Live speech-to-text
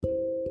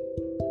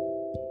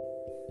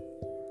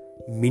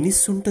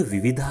මිනිස්සුන්ට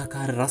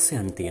විවිධාකාර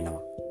රසයන්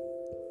තියෙනවා.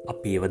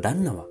 අපි ඒව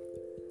දන්නවා.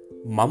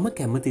 මම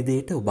කැමති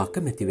දේට ඔබ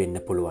අකමැති වෙන්න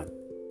පුළුවන්.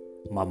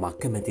 මම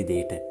අකමැති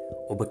දේට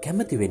ඔබ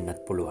කැමති වෙන්නත්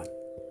පුළුවන්.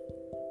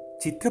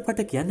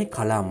 චිත්‍රපට කියන්නේ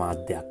කලා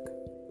මාධ්‍යයක්.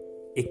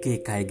 එක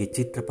එක අයගේ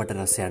චිත්‍රපට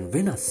රසයන්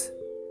වෙනස්.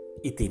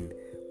 ඉතින්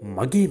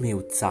මගේ මේ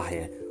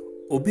උත්සාහය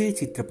ඔබේ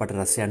චිත්‍රපට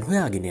රසයන්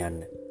හොයාගෙන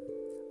යන්න.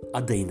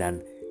 අද ඉඳන්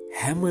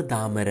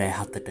හැමදාම රෑ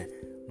 7ට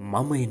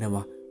මම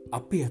එනවා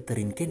අපි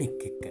අතරින්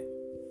කෙනෙක් එක්ක.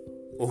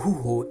 ඔහු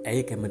හෝ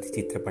ඇය කැමති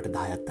චිත්‍රපට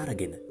 10ක්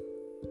අරගෙන.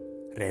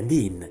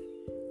 රැඳී ඉන්න.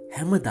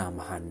 හැමදාම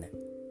අහන්න.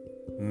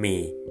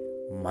 මේ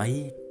My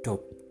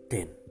Top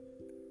 10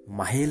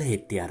 මහේල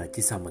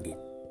හෙට්ටිආරච්චි සමගින්.